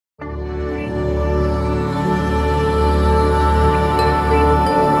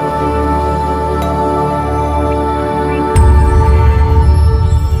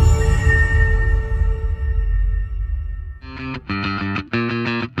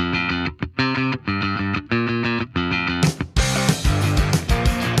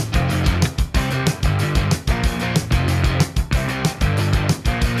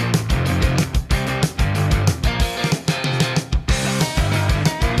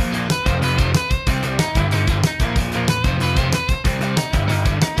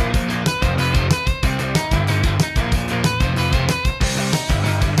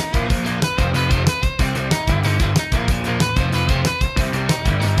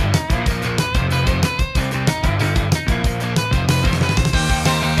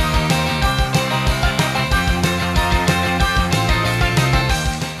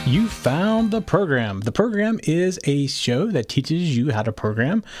The Program. The Program is a show that teaches you how to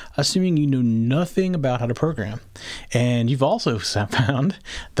program, assuming you know nothing about how to program. And you've also found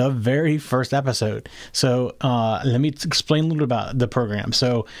the very first episode. So let me explain a little bit about the program.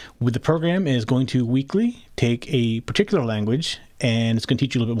 So with the program is going to weekly take a particular language, and it's going to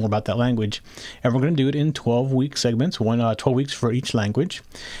teach you a little bit more about that language. And we're going to do it in 12-week segments, 12 weeks for each language.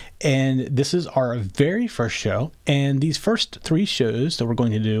 And this is our very first show. And these first 3 shows that we're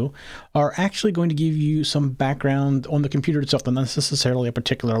going to do are actually going to give you some background on the computer itself, not necessarily a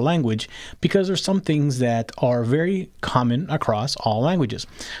particular language, because there's some things that are very common across all languages.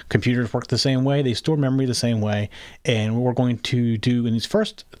 Computers work the same way, they store memory the same way. And what we're going to do in these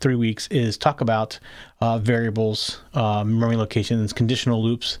first 3 weeks is talk about variables, memory locations, conditional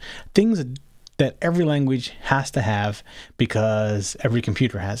loops, things that every language has to have because every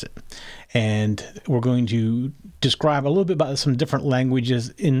computer has it. And we're going to describe a little bit about some different languages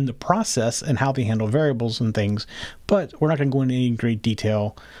in the process and how they handle variables and things, but we're not going to go into any great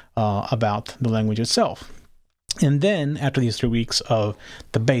detail about the language itself. And then after these 3 weeks of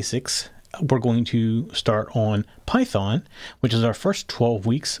the basics, we're going to start on Python, which is our first 12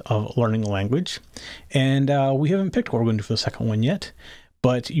 weeks of learning the language. And we haven't picked what we're going to do for the second one yet.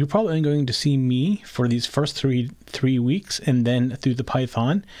 But you're probably only going to see me for these first three weeks, and then through the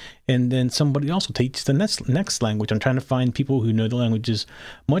Python, and then somebody else will teach the next language. I'm trying to find people who know the languages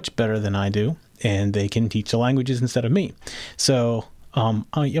much better than I do, and they can teach the languages instead of me. So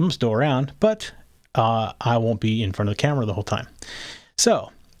I'm still around, but I won't be in front of the camera the whole time.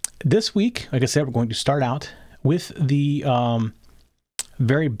 So this week, like I said, we're going to start out with the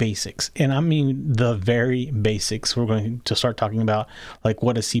very basics, and I mean the very basics. We're going to start talking about like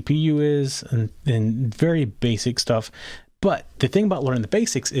what a CPU is and very basic stuff. But the thing about learning the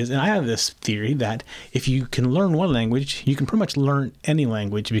basics is, and I have this theory that if you can learn one language, you can pretty much learn any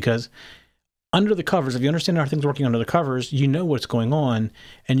language, because under the covers, if you understand how things are working under the covers, you know what's going on,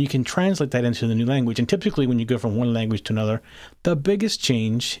 and you can translate that into the new language. And typically when you go from one language to another, the biggest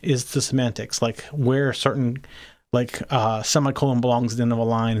change is the semantics, like where certain semicolon belongs at the end of a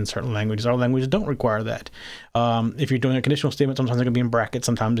line in certain languages. Our languages don't require that. If you're doing a conditional statement, sometimes they're going to be in brackets,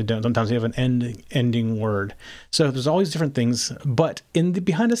 sometimes they don't. Sometimes they have an ending word. So there's always different things, but in the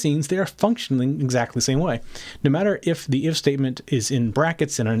behind the scenes, they are functioning exactly the same way. No matter if the if statement is in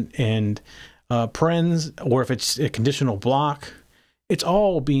brackets and parens, or if it's a conditional block, it's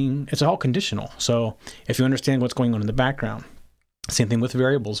all conditional. So if you understand what's going on in the background. Same thing with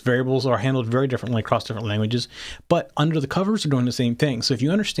variables. Variables are handled very differently across different languages, but under the covers are doing the same thing. So if you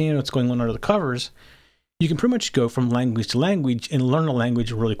understand what's going on under the covers, you can pretty much go from language to language and learn a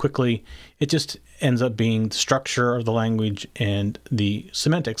language really quickly. It just ends up being the structure of the language and the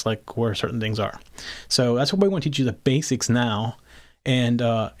semantics, like where certain things are. So that's what we want to teach you, the basics now, and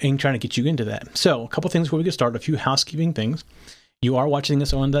trying to get you into that. So a couple things before we get started, a few housekeeping things. You are watching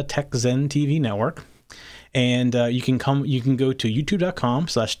this on the TechZen TV network. And you can go to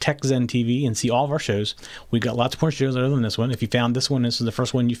youtube.com/TechZenTV and see all of our shows. We've got lots more shows other than this one. If you found this one, this is the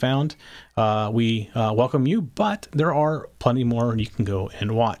first one you found, we welcome you, but there are plenty more you can go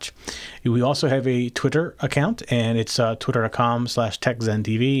and watch. We also have a Twitter account, and it's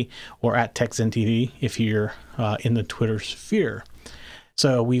twitter.com/TechZenTV or @TechZenTV if you're in the Twitter sphere.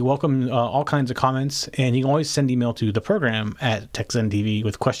 So we welcome all kinds of comments, and you can always send email to the program at TechZenTV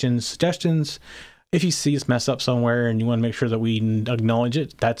with questions, suggestions. If you see us mess up somewhere and you want to make sure that we acknowledge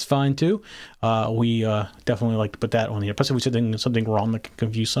it, that's fine too. We definitely like to put that on the, especially if we said something wrong that can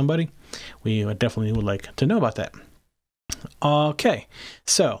confuse somebody. We definitely would like to know about that. Okay,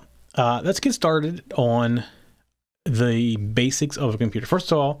 so let's get started on the basics of a computer.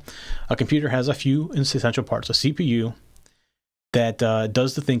 First of all, a computer has a few essential parts: a CPU that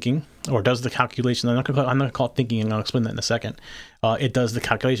does the thinking, or does the calculation. I'm not going to call it thinking, and I'll explain that in a second. It does the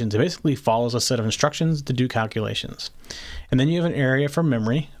calculations. It basically follows a set of instructions to do calculations. And then you have an area for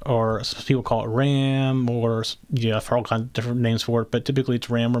memory, or some people call it RAM, or for all kinds of different names for it, but typically it's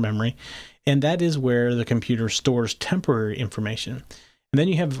RAM or memory. And that is where the computer stores temporary information. And then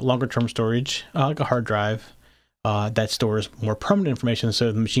you have longer term storage, like a hard drive, that stores more permanent information. So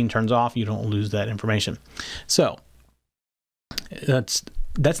if the machine turns off, you don't lose that information. So that's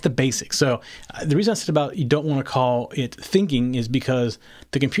the basics. So the reason I said about you don't want to call it thinking is because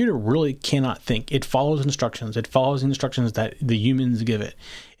the computer really cannot think. It follows instructions. It follows instructions that the humans give it.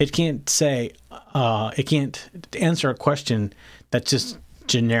 It can't say, it can't answer a question that's just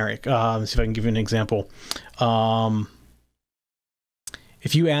generic. Let's see if I can give you an example.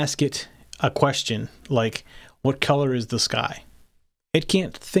 If you ask it a question like, what color is the sky? It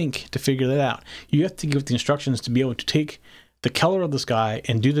can't think to figure that out. You have to give it the instructions to be able to take the color of the sky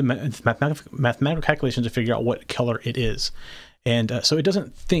and do the mathematical calculations to figure out what color it is. And so it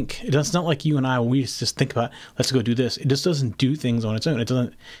doesn't think. It's not like you and I, when we just think about, let's go do this. It just doesn't do things on its own. It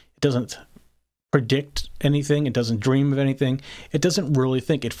doesn't predict anything. It doesn't dream of anything. It doesn't really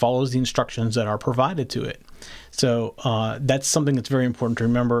think. It follows the instructions that are provided to it. So that's something that's very important to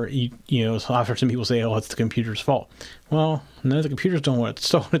remember. You know, so I've heard some people say, "Oh, it's the computer's fault." Well, no, the computers don't want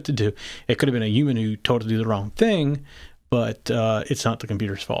it to do. It could have been a human who told it to do the wrong thing, but it's not the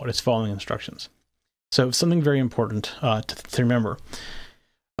computer's fault. It's following instructions. So something very important to remember.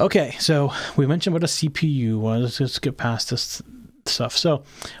 Okay, so we mentioned what a CPU was. Let's get past this stuff. So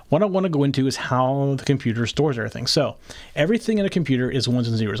what I want to go into is how the computer stores everything. So everything in a computer is ones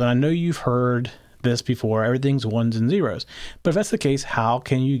and zeros. And I know you've heard this before. Everything's ones and zeros. But if that's the case, how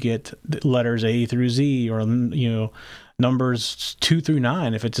can you get the letters A through Z, or, you know, numbers 2 through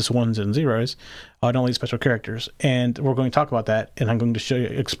 9 if it's just ones and zeros, don't need special characters? And we're going to talk about that, and I'm going to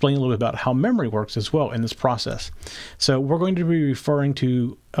explain a little bit about how memory works as well in this process. So we're going to be referring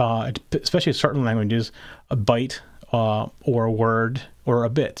to, especially in certain languages, a byte or a word or a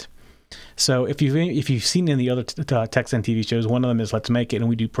bit. So if you've seen in the other text and TV shows, one of them is Let's Make It, and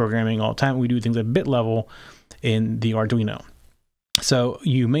we do programming all the time. We do things at bit level in the Arduino. So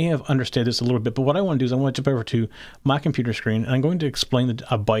you may have understood this a little bit, but what I want to do is I want to jump over to my computer screen, and I'm going to explain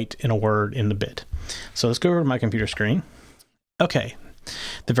a byte and a word in the bit. So let's go over to my computer screen. Okay,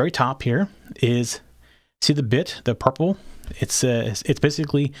 the very top here is, see the bit, the purple? It's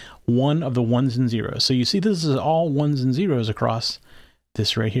basically one of the ones and zeros. So you see this is all ones and zeros across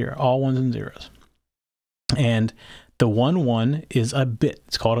this right here, all ones and zeros. And the 1 is a bit.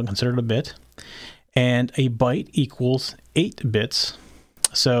 It's considered a bit. And a byte equals 8 bits.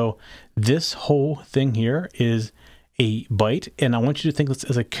 So this whole thing here is a byte, and I want you to think of this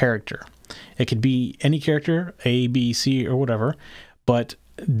as a character. It could be any character, A, B, C, or whatever, but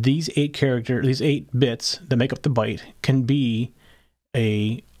these 8 bits that make up the byte can be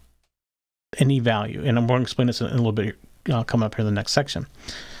any value. And I'm going to explain this in a little bit coming up here in the next section.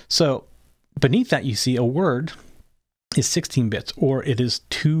 So beneath that, you see a word is 16 bits, or it is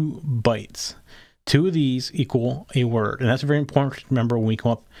 2 bytes. 2 of these equal a word, and that's very important to remember when we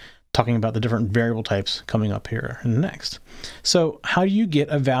come up talking about the different variable types coming up here in the next. So how do you get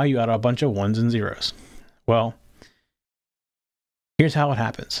a value out of a bunch of ones and zeros? Well, here's how it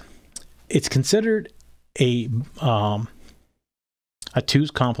happens. It's considered a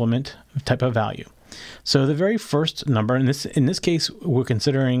 2's complement type of value. So the very first number, in this case, we're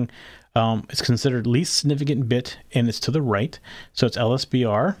considering it's considered least significant bit, and it's to the right. So it's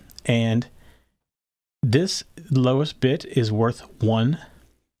LSBR, and this lowest bit is worth 1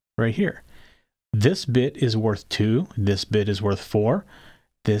 right here. This bit is worth 2. This bit is worth 4.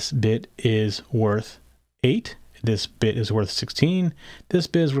 This bit is worth 8. This bit is worth 16. This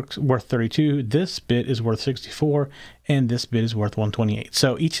bit is worth 32. This bit is worth 64. And this bit is worth 128.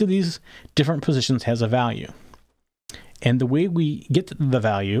 So each of these different positions has a value. And the way we get the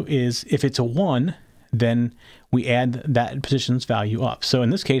value is, if it's a 1, then we add that position's value up. So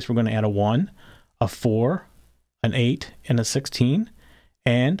in this case, we're going to add a 1, a 4, an 8, and a 16,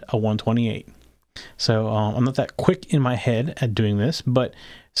 and a 128. So I'm not that quick in my head at doing this, but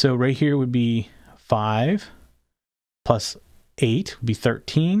so right here would be 5 plus 8 would be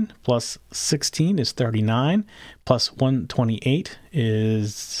 13, plus 16 is 39, plus 128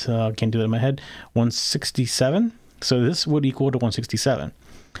 is, can't do that in my head, 167. So this would equal to 167.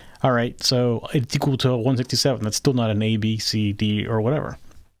 All right, so it's equal to 167. That's still not an A, B, C, D, or whatever.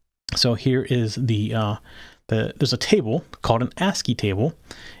 So here is there's a table called an ASCII table,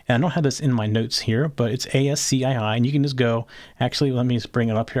 and I don't have this in my notes here, but it's ASCII, and you can just go, actually, let me just bring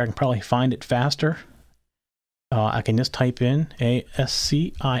it up here. I can probably find it faster. I can just type in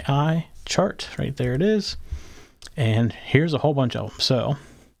ASCII chart, right there it is, and here's a whole bunch of them. So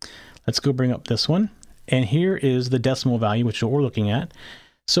let's go bring up this one, and here is the decimal value, which is what we're looking at.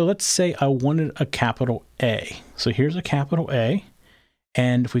 So let's say I wanted a capital A. So here's a capital A.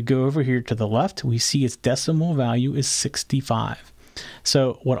 And if we go over here to the left, we see its decimal value is 65.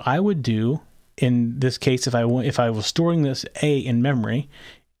 So what I would do in this case, if I was storing this A in memory,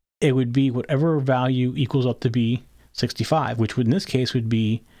 it would be whatever value equals up to be 65, which would in this case would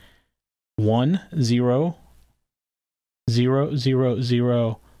be 1 0 0 0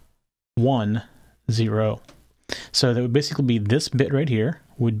 0 1 0. So that would basically be this bit right here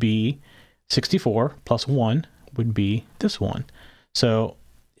would be 64 plus 1 would be this one. So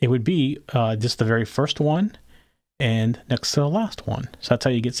it would be just the very first one and next to the last one. So that's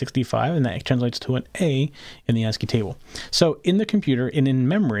how you get 65, and that translates to an A in the ASCII table. So in the computer and in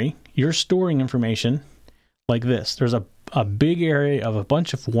memory, you're storing information like this. There's a a big area of a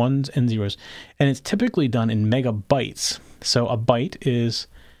bunch of ones and zeros, and it's typically done in megabytes. So a byte is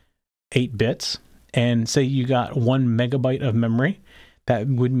 8 bits, and say you got 1 megabyte of memory, that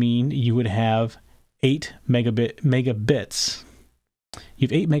would mean you would have 8 megabits. You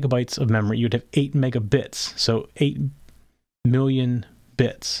have 8 megabytes of memory, you would have 8 megabits, so 8 million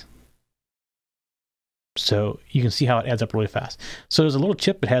bits. So you can see how it adds up really fast. So there's a little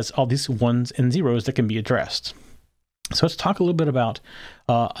chip that has all these ones and zeros that can be addressed. So let's talk a little bit about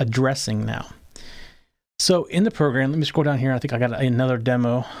addressing now. So in the program, let me scroll down here. I think I got another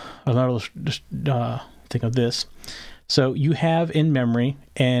demo, another thing of this. So you have in memory,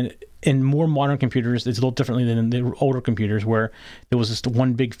 and in more modern computers, it's a little differently than in the older computers where there was just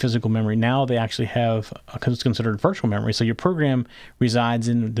one big physical memory. Now they actually have, because it's considered virtual memory. So your program resides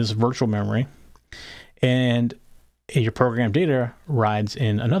in this virtual memory, and your program data rides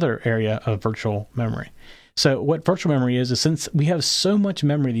in another area of virtual memory. So what virtual memory is since we have so much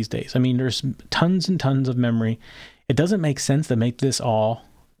memory these days, I mean, there's tons and tons of memory, it doesn't make sense to make this all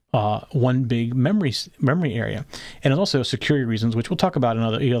one big memory area. And also security reasons, which we'll talk about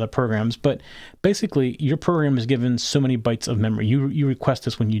in other programs. But basically, your program is given so many bytes of memory. You request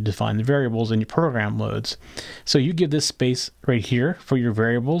this when you define the variables in your program loads. So you give this space right here for your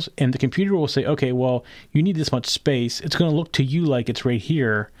variables, and the computer will say, okay, well, you need this much space. It's going to look to you like it's right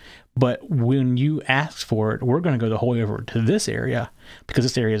here. But when you ask for it, we're going to go the whole way over to this area because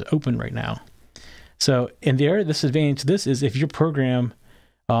this area is open right now. So in the area, this advantage to this is if your program,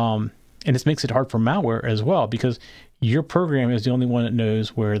 and this makes it hard for malware as well, because your program is the only one that knows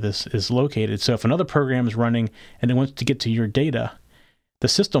where this is located. So if another program is running and it wants to get to your data, the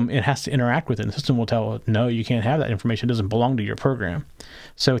system, it has to interact with it. The system will tell it, no, you can't have that information. It doesn't belong to your program.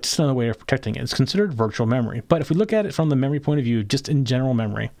 So it's just another way of protecting it. It's considered virtual memory. But if we look at it from the memory point of view, just in general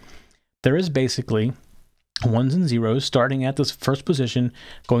memory, there is basically ones and zeros starting at this first position,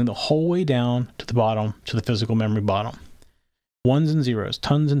 going the whole way down to the bottom, to the physical memory bottom. Ones and zeros,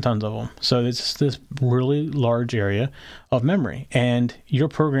 tons and tons of them. So it's this really large area of memory. And your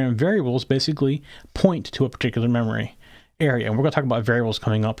program variables basically point to a particular memory area. And we're going to talk about variables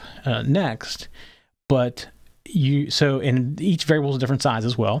coming up next. But and each variable is a different size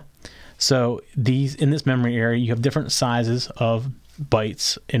as well. So in this memory area, you have different sizes of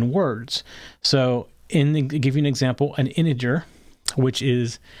bytes in words. So to give you an example, an integer, which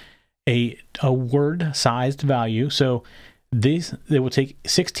is a word-sized value. So they will take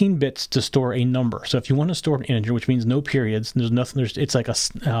 16 bits to store a number. So if you want to store an integer, which means no periods, there's nothing. It's like a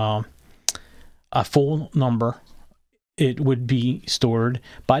full number. It would be stored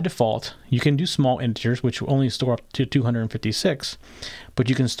by default. You can do small integers, which will only store up to 256, but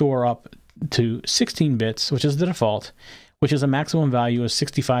you can store up to 16 bits, which is the default, which is a maximum value of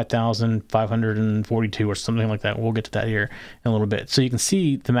 65,542 or something like that. We'll get to that here in a little bit. So you can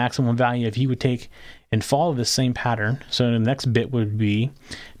see the maximum value if you would take and follow this same pattern. So the next bit would be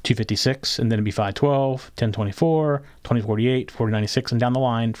 256, and then it'd be 512, 1024, 2048, 4096, and down the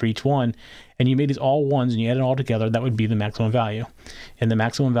line for each one. And you made these all ones and you add it all together, that would be the maximum value. And the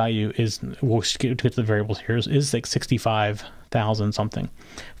maximum value is, we'll get to the variables here, is like 65,000 something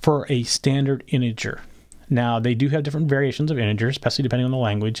for a standard integer. Now, they do have different variations of integers, especially depending on the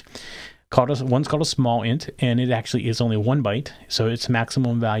language. One's called a small int, and it actually is only 1 byte. So its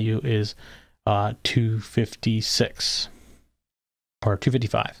maximum value is 256 or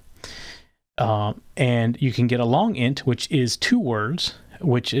 255. And you can get a long int, which is 2 words,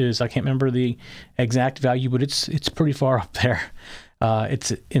 which is, I can't remember the exact value, but it's pretty far up there.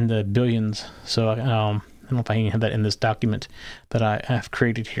 It's in the billions. So I don't know if I can have that in this document that I have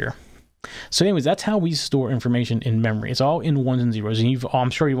created here. So anyways, that's how we store information in memory. It's all in ones and zeros. And I'm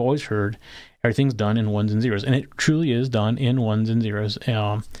sure you've always heard everything's done in ones and zeros. And it truly is done in ones and zeros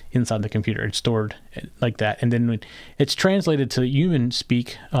inside the computer. It's stored like that. And then it's translated to human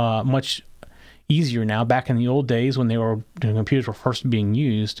speak much easier now. Back in the old days when computers were first being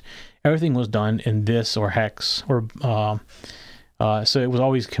used, everything was done in this or hex or so it was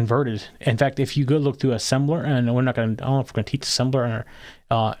always converted. In fact, if you go look through assembler, and I don't know if we're going to teach assembler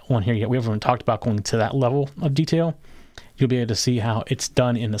on here yet. We haven't talked about going to that level of detail. You'll be able to see how it's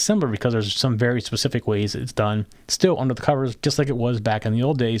done in assembler because there's some very specific ways it's done still under the covers, just like it was back in the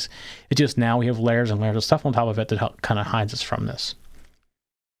old days. It's just now we have layers and layers of stuff on top of it that kind of hides us from this.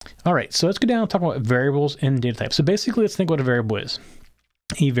 All right, so let's go down and talk about variables and data types. So basically, let's think what a variable is.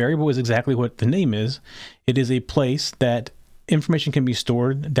 A variable is exactly what the name is. It is a place that information can be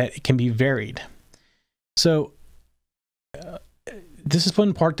stored, that it can be varied. So this is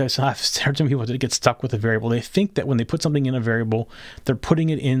one part that I've heard some people that get stuck with a variable. They think that when they put something in a variable, they're putting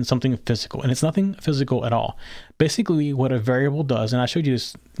it in something physical, and it's nothing physical at all. Basically, what a variable does, and I showed you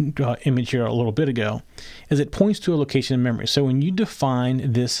this image here a little bit ago, is it points to a location in memory. So when you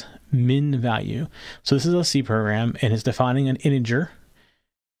define this min value, so this is a C program, and it's defining an integer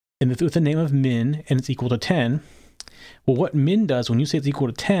with the name of min, and it's equal to 10. Well, what min does when you say it's equal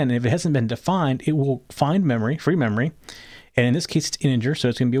to 10, and if it hasn't been defined, it will find memory, free memory. And in this case, it's integer, so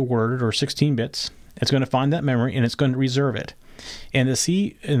it's going to be a word or 16 bits. It's going to find that memory, and it's going to reserve it. And the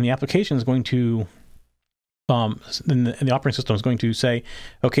C in the application is going to, in the operating system is going to say,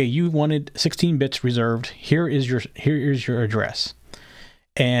 okay, you wanted 16 bits reserved. Here is your address.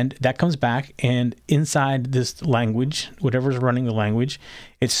 And that comes back, and inside this language, whatever's running the language,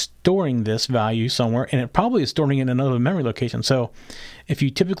 it's storing this value somewhere, and it probably is storing it in another memory location. So if you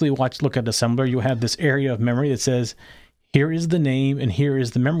typically look at assembler, you'll have this area of memory that says, here is the name and here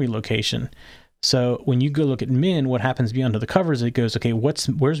is the memory location. So when you go look at min, what happens beyond the covers, it goes, okay,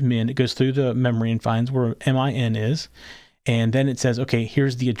 where's min? It goes through the memory and finds where min is. And then it says, okay,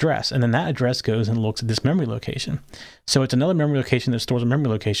 here's the address. And then that address goes and looks at this memory location. So it's another memory location that stores a memory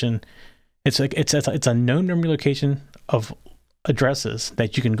location. It's a known memory location of addresses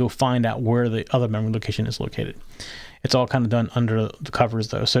that you can go find out where the other memory location is located. It's all kind of done under the covers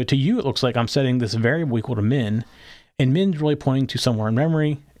though. So to you, it looks like I'm setting this variable equal to min, and min's really pointing to somewhere in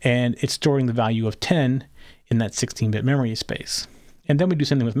memory, and it's storing the value of 10 in that 16-bit memory space. And then we do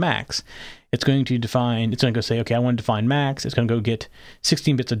something with max. It's going to go say, okay, I want to define max. It's going to go get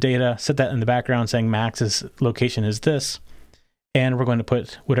 16 bits of data, set that in the background saying max's location is this. And we're going to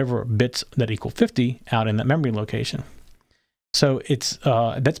put whatever bits that equal 50 out in that memory location. So it's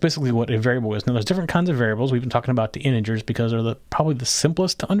that's basically what a variable is. Now there's different kinds of variables. We've been talking about the integers because they're probably the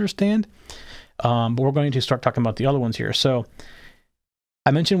simplest to understand. But we're going to start talking about the other ones here. So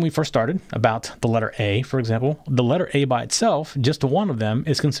I mentioned when we first started about the letter A, for example. The letter A by itself, just one of them,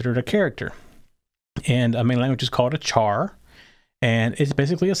 is considered a character. And a main language is called a char. And it's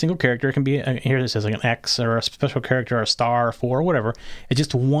basically a single character. It can be, here it says like an X or a special character or a star or 4 or whatever. It's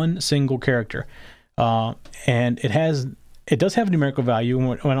just one single character. And it does have a numerical value.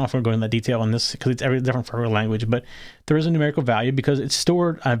 We're not going to go into that detail on this because it's every different for every language, but there is a numerical value because it's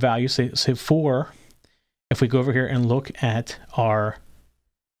stored a value, say 4. If we go over here and look at our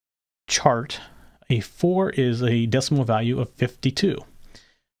chart, a 4 is a decimal value of 52.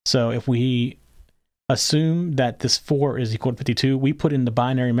 So if we assume that this 4 is equal to 52, we put in the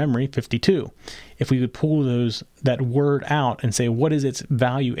binary memory 52. If we would pull that word out and say, what is its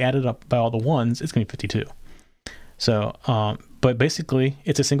value added up by all the ones, it's going to be 52. So, but basically,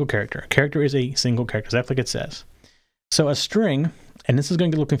 it's a single character. A character is a single character, exactly like it says. So a string, and this is going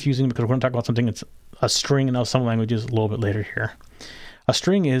to get a little confusing because we're going to talk about something that's a string in some languages a little bit later here. A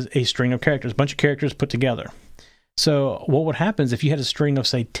string is a string of characters, a bunch of characters put together. So what would happen is if you had a string of,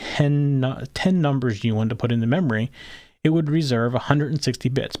 say, 10 numbers you wanted to put into memory, it would reserve 160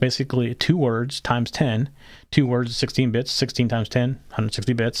 bits, basically 2 words times 10. 2 words, 16 bits, 16 times 10,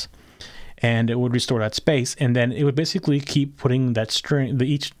 160 bits. And it would restore that space, and then it would basically keep putting that string,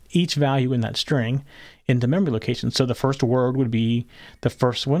 each value in that string, into memory locations. So the first word would be the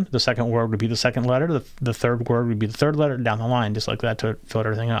first one, the second word would be the second letter, the third word would be the third letter, down the line, just like that to fill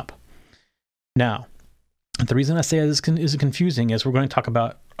everything up. Now, the reason I say this is confusing is we're going to talk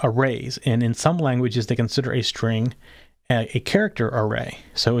about arrays, and in some languages they consider a string a character array.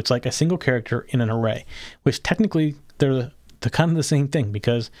 So it's like a single character in an array, which technically they're kind of the same thing,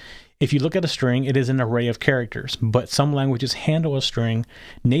 because if you look at a string, it is an array of characters, but some languages handle a string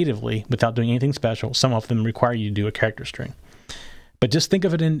natively without doing anything special. Some of them require you to do a character string. But just think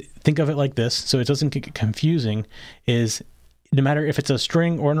of it like this, so it doesn't get confusing, is no matter if it's a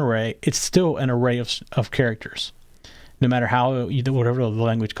string or an array, it's still an array of characters. No matter whatever the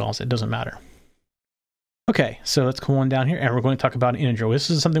language calls it, doesn't matter. Okay, so let's go on down here, and we're going to talk about an integer.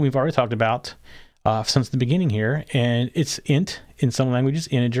 This is something we've already talked about since the beginning here, and it's int. In some languages,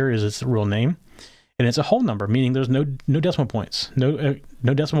 integer is its real name, and it's a whole number, meaning there's no decimal points, no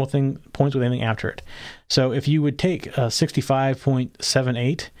decimal points with anything after it. So if you would take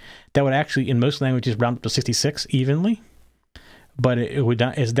 65.78, that would actually, in most languages, round up to 66 evenly, but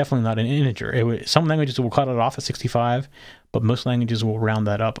it's definitely not an integer. Some languages will cut it off at 65, but most languages will round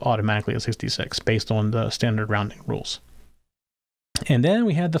that up automatically at 66 based on the standard rounding rules. And then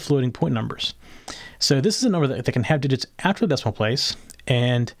we had the floating point numbers. So this is a number that can have digits after the decimal place,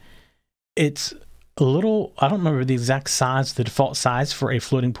 and it's a little, I don't remember the exact size, the default size for a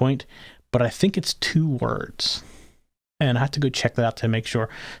floating point, but I think it's 2 words. And I have to go check that out to make sure.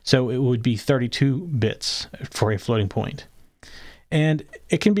 So it would be 32 bits for a floating point. And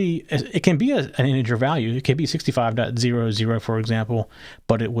it can be an integer value. It can be 65.00, for example,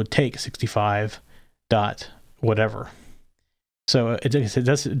 but it would take 65 dot whatever. So it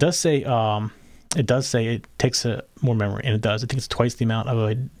does say it takes more memory, and it does. It takes twice the amount of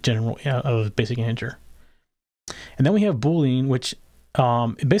a of a basic integer. And then we have Boolean, which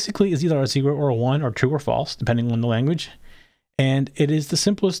basically is either a 0 or a 1 or true or false, depending on the language. And it is the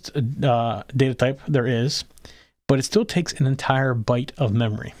simplest data type there is, but it still takes an entire byte of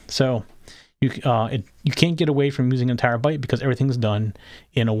memory. So you can't get away from using an entire byte because everything's done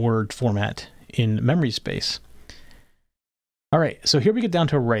in a word format in memory space. All right, so here we get down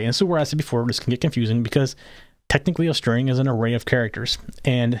to array. And this is where I said before, this can get confusing because technically a string is an array of characters.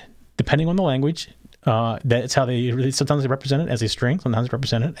 And depending on the language, that's how sometimes they represent it as a string, sometimes they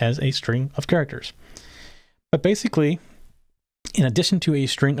represent it as a string of characters. But basically, in addition to a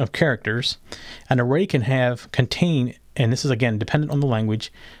string of characters, an array can contain, and this is again dependent on the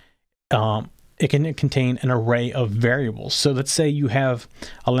language, it can contain an array of variables. So let's say you have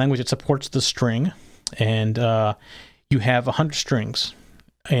a language that supports the string, and you have 100 strings,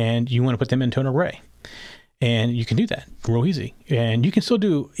 and you want to put them into an array. And you can do that real easy. And you can still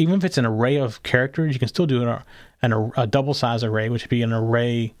do, even if it's an array of characters, you can still do a double size array, which would be an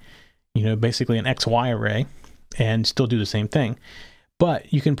array, basically an XY array, and still do the same thing.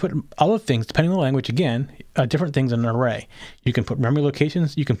 But you can put other things, depending on the language, again, different things in an array. You can put memory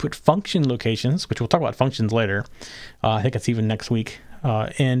locations, you can put function locations, which we'll talk about functions later. I think it's even next week.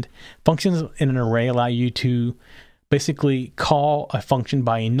 And functions in an array allow you to basically call a function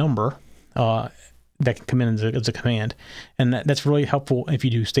by a number that can come in as a command. And that's really helpful if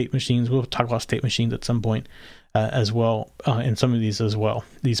you do state machines. We'll talk about state machines at some point as well, in some of these as well,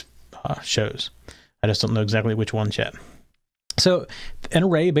 these shows. I just don't know exactly which ones yet. So an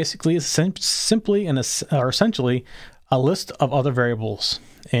array basically is simply or essentially a list of other variables.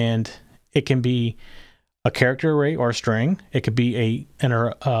 And it can be a character array or a string. It could be an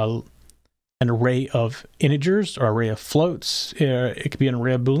array of integers or array of floats. It could be an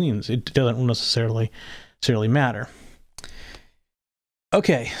array of booleans. It doesn't necessarily matter.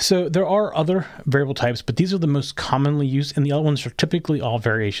 Okay, so there are other variable types, but these are the most commonly used, and the other ones are typically all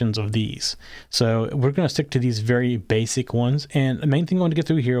variations of these. So we're going to stick to these very basic ones. And the main thing I want to get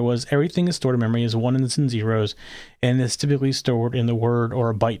through here was everything is stored in memory as ones and zeros, and it's typically stored in the word or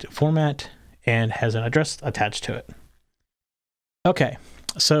a byte format and has an address attached to it. Okay,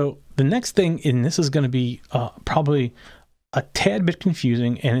 so the next thing, and this is going to be probably a tad bit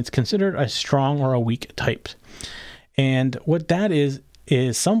confusing, and it's considered a strong or a weak type. And what that is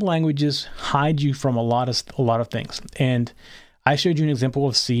some languages hide you from a lot of things. And I showed you an example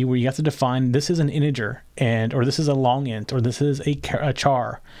of C where you have to define this is an integer, or this is a long int, or this is a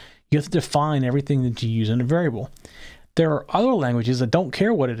char. You have to define everything that you use in a variable. There are other languages that don't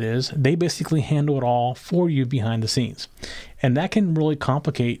care what it is. They basically handle it all for you behind the scenes. And that can really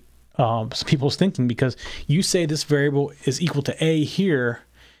complicate people's thinking, because you say this variable is equal to A here,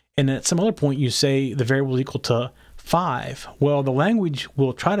 and at some other point you say the variable is equal to 5. Well, the language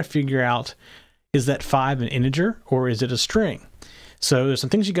will try to figure out, is that 5 an integer or is it a string? So there's some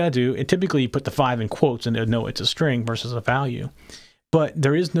things you got to do, and typically you put the 5 in quotes and they'll know it's a string versus a value. But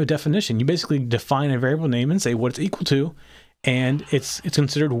there is no definition. You basically define a variable name and say what it's equal to, and it's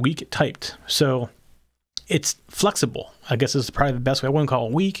considered weak typed. So it's flexible, I guess is probably the best way. I wouldn't call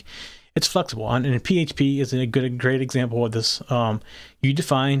it weak. It's flexible. And PHP is a great example of this. You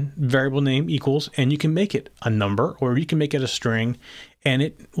define variable name equals, and you can make it a number, or you can make it a string, and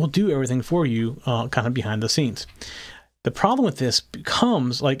it will do everything for you kind of behind the scenes. The problem with this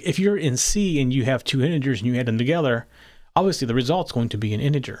becomes, like, if you're in C and you have two integers and you add them together, obviously the result's going to be an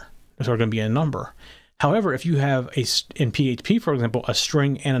integer. It's going to be a number. However, if you have in PHP, for example, a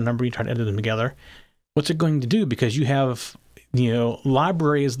string and a number, you try to add them together, what's it going to do? Because you have,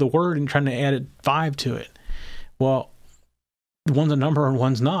 library is the word and trying to add 5 to it. Well, one's a number and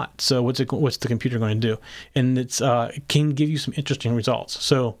one's not. So what's the computer going to do? And it can give you some interesting results.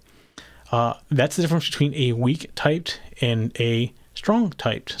 So that's the difference between a weak typed and a strong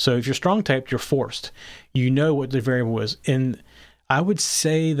typed. So if you're strong typed, you're forced. You know what the variable is. And I would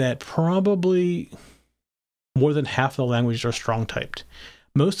say that probably more than half of the languages are strong typed.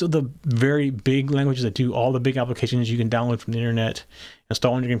 Most of the very big languages that do all the big applications you can download from the internet,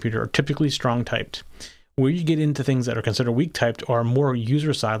 install on your computer, are typically strong typed. Where you get into things that are considered weak typed are more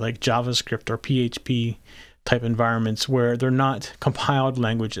user side, like JavaScript or PHP type environments, where they're not compiled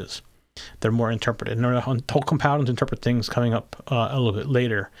languages. They're more interpreted. And they're whole compiled and interpret things coming up a little bit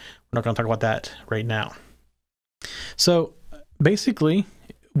later. We're not going to talk about that right now. So basically,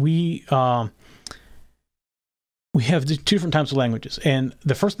 we we have the two different types of languages. And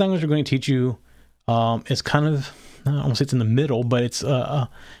the first language we're going to teach you is kind of, I don't want to say it's in the middle, but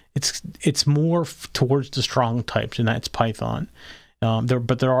it's more towards the strong types, and that's Python.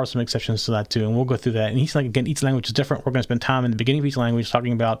 But there are some exceptions to that too, and we'll go through that. And each language is different. We're going to spend time in the beginning of each language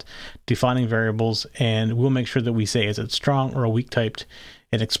talking about defining variables, and we'll make sure that we say is it strong or a weak typed,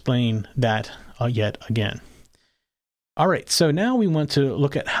 and explain that yet again. All right, so now we want to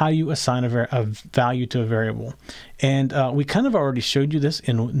look at how you assign a value to a variable. And we kind of already showed you this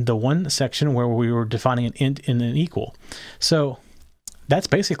in the one section where we were defining an int and an equal. So that's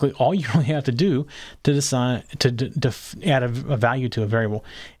basically all you really have to do to decide to add a value to a variable.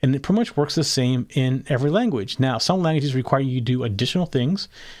 And it pretty much works the same in every language. Now, some languages require you to do additional things.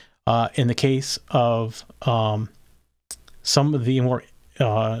 In the case of some of the more I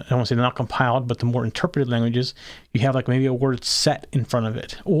don't want to say they're not compiled, but the more interpreted languages, you have like maybe a word set in front of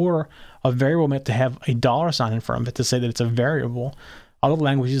it, or a variable meant to have a $sign in front of it to say that it's a variable. Other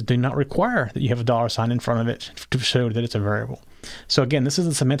languages do not require that you have a $sign in front of it to show that it's a variable. So again, this is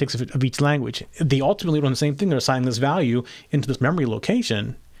the semantics of each language. They ultimately run the same thing. They're assigning this value into this memory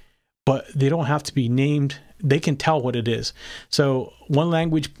location, but they don't have to be named. They can tell what it is. So one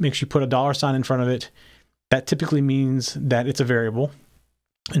language makes you put a $sign in front of it. That typically means that it's a variable.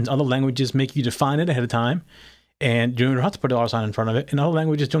 And other languages make you define it ahead of time, and you don't have to put a $sign in front of it. And other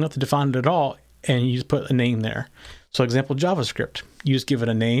languages don't have to define it at all, and you just put a name there. So example, JavaScript, you just give it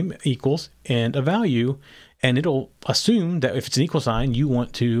a name, equals, and a value, and it'll assume that if it's an equal sign, you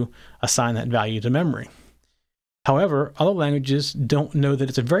want to assign that value to memory. However, other languages don't know that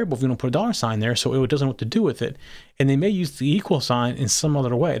it's a variable if you don't put a $sign there, so it doesn't know what to do with it. And they may use the equal sign in some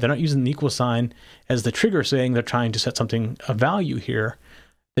other way. They're not using the equal sign as the trigger saying they're trying to set something, a value here.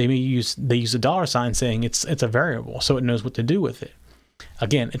 They use the $sign saying it's a variable, so it knows what to do with it.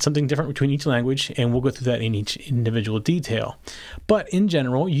 Again, it's something different between each language, and we'll go through that in each individual detail. But in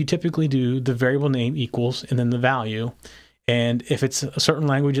general, you typically do the variable name equals and then the value. And if it's a certain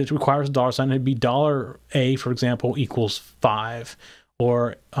language that requires a $sign, it'd be $A, for example, equals 5.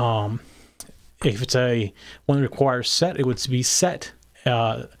 Or if it's one that requires set, it would be set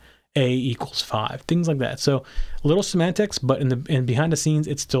A equals 5, things like that. So a little semantics, but in behind the scenes,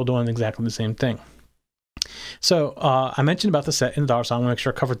 it's still doing exactly the same thing. So I mentioned about the set and the $sign. I want to make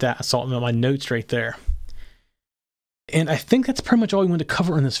sure I covered that. I saw it in my notes right there. And I think that's pretty much all we want to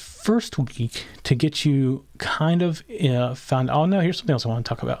cover in this first week to get you kind of found. Oh no, here's something else I want to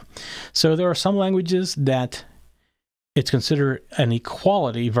talk about. So there are some languages that it's considered an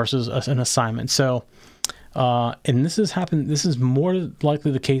equality versus an assignment. So and this is more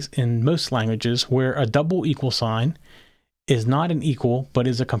likely the case in most languages, where a double equal sign is not an equal, but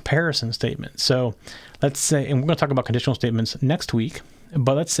is a comparison statement. So let's say, and we're going to talk about conditional statements next week,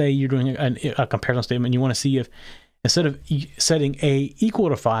 but let's say you're doing a comparison statement. You want to see if, instead of setting A equal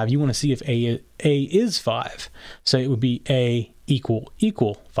to 5, you want to see if A is 5. So it would be A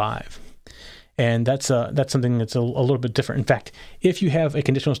equal 5. And that's something that's a little bit different. In fact, if you have a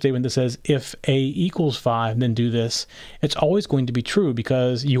conditional statement that says if A equals 5, then do this, it's always going to be true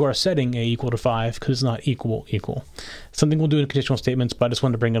because you are setting A equal to 5 because it's not equal. Something we'll do in conditional statements, but I just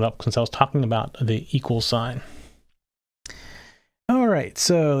wanted to bring it up since I was talking about the equal sign. All right,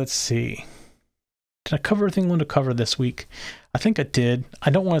 so let's see. Did I cover everything I wanted to cover this week? I think I did.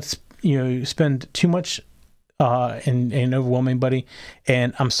 I don't want to spend too much and overwhelm anybody.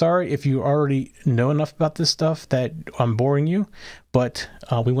 And I'm sorry if you already know enough about this stuff that I'm boring you, but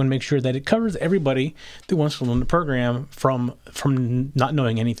we want to make sure that it covers everybody that wants to learn the program from not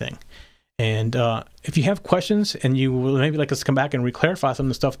knowing anything. And if you have questions and you will maybe like us to come back and re-clarify some of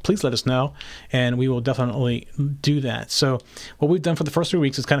the stuff, please let us know, and we will definitely do that. So what we've done for the first 3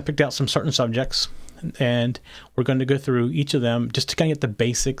 weeks is kind of picked out some certain subjects, and we're going to go through each of them just to kind of get the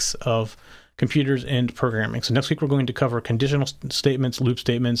basics of computers and programming. So next week we're going to cover conditional statements, loop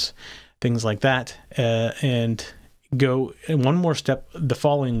statements, things like that, and go one more step the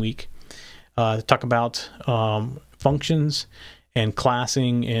following week to talk about functions and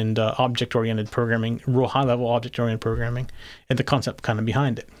classing and object-oriented programming, real high-level object-oriented programming, and the concept kind of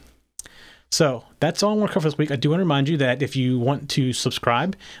behind it. So that's all I want to cover this week. I do want to remind you that if you want to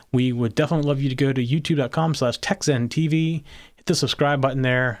subscribe, we would definitely love you to go to youtube.com/TechZenTV, hit the subscribe button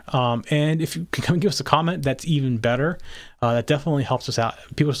there. And if you can come and give us a comment, that's even better. That definitely helps us out.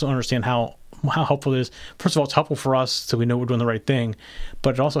 People still understand how helpful it is. First of all, it's helpful for us so we know we're doing the right thing,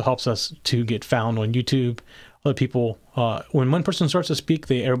 but it also helps us to get found on YouTube. Other people, when one person starts to speak,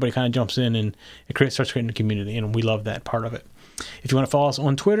 everybody kind of jumps in and it starts creating a community, and we love that part of it. If you want to follow us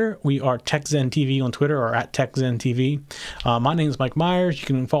on Twitter, we are TechZenTV on Twitter or at TechZenTV. My name is Mike Myers. You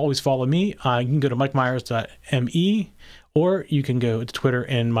can always follow me. You can go to mikemyers.me, or you can go to Twitter,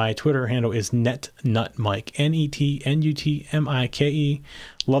 and my Twitter handle is NetNutMike, NetNutMike.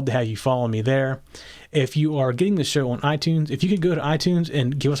 Love to have you follow me there. If you are getting the show on iTunes, if you could go to iTunes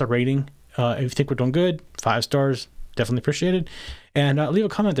and give us a rating, if you think we're doing good, 5 stars, definitely appreciated. And leave a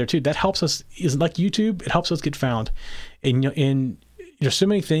comment there too. That helps us. Is like YouTube, it helps us get found. And there's so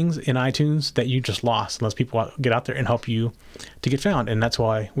many things in iTunes that you just lost unless people get out there and help you to get found. And that's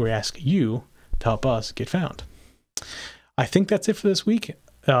why we ask you to help us get found. I think that's it for this week.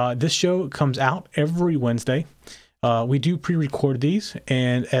 This show comes out every Wednesday. We do pre-record these,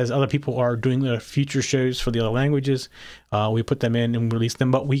 and as other people are doing the future shows for the other languages, we put them in and release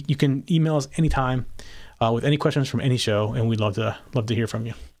them. But you can email us anytime with any questions from any show, and we'd love to hear from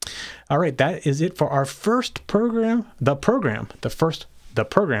you. All right, that is it for our first program, the program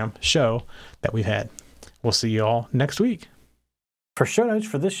show that we've had. We'll see you all next week. For show notes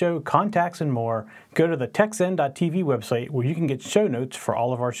for this show, contacts, and more, go to the TechZen.tv website, where you can get show notes for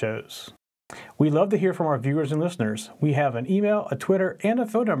all of our shows. We love to hear from our viewers and listeners. We have an email, a Twitter, and a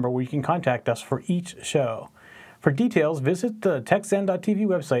phone number where you can contact us for each show. For details, visit the TechZen.tv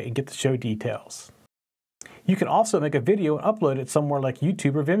website and get the show details. You can also make a video and upload it somewhere like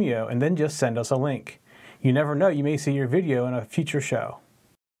YouTube or Vimeo, and then just send us a link. You never know, you may see your video in a future show.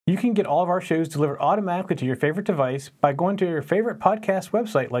 You can get all of our shows delivered automatically to your favorite device by going to your favorite podcast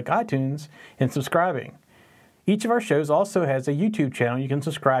website like iTunes and subscribing. Each of our shows also has a YouTube channel you can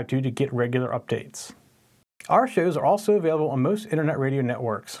subscribe to get regular updates. Our shows are also available on most internet radio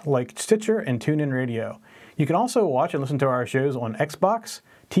networks like Stitcher and TuneIn Radio. You can also watch and listen to our shows on Xbox,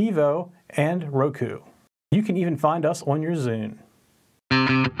 TiVo, and Roku. You can even find us on your Zune.